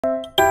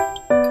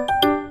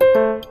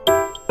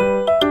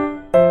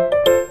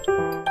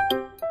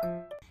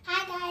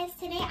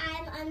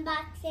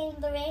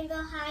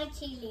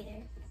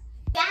cheerleader.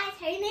 Guys,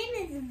 her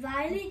name is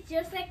Violet,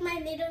 just like my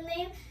middle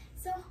name.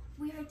 So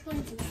we are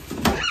twins.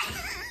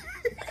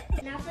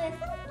 Now for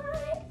the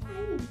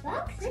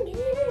unboxing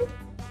it.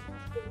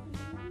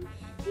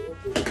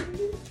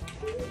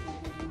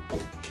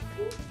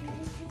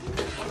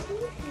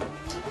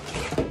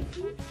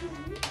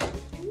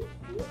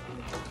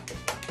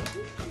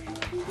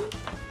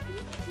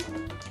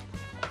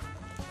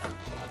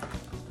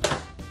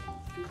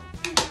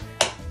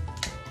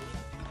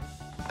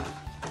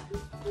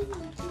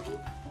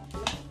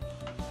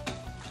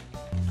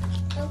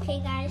 Okay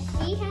guys,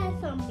 she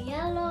has some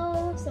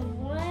yellow,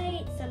 some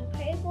white, some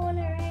purple in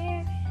her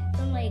hair,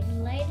 some like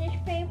lightish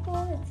purple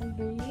and some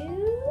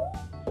blue.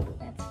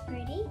 That's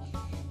pretty.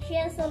 She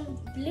has some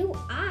blue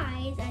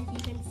eyes, as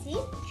you can see.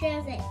 She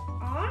has an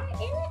R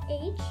and an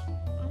H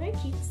on her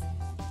cheeks.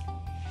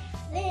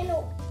 Then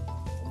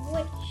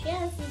she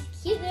has these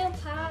cute little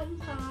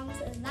pom-poms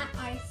that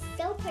are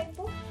still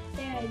purple.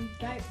 They're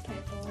dark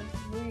purple,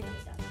 really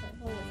dark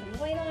purple with some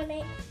white on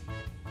it.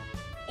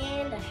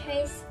 And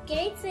her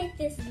skate's like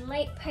this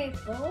light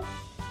purple.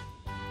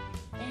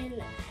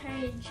 And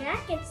her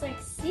jacket's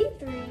like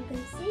see-through. You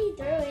can see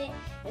through it.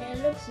 And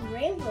it looks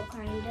rainbow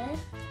kinda.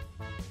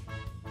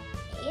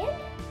 And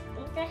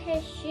look at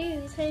her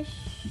shoes. Her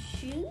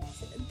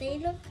shoes, they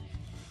look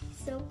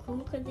so cool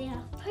because they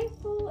have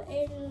purple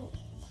and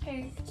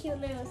her cute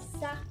little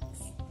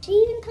socks. She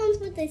even comes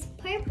with this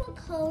purple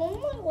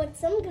comb with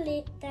some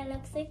glitter that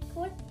looks like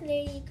with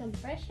glitter. You can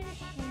brush her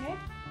hair.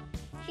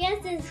 She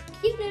has this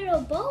cute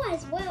little bow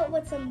as well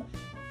with some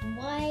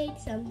white,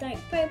 some dark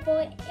purple,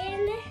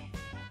 and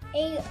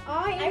a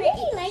R. I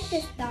really like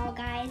this doll,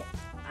 guys.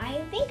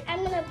 I think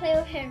I'm gonna play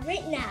with her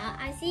right now.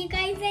 I'll see you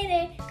guys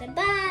later.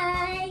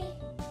 Goodbye.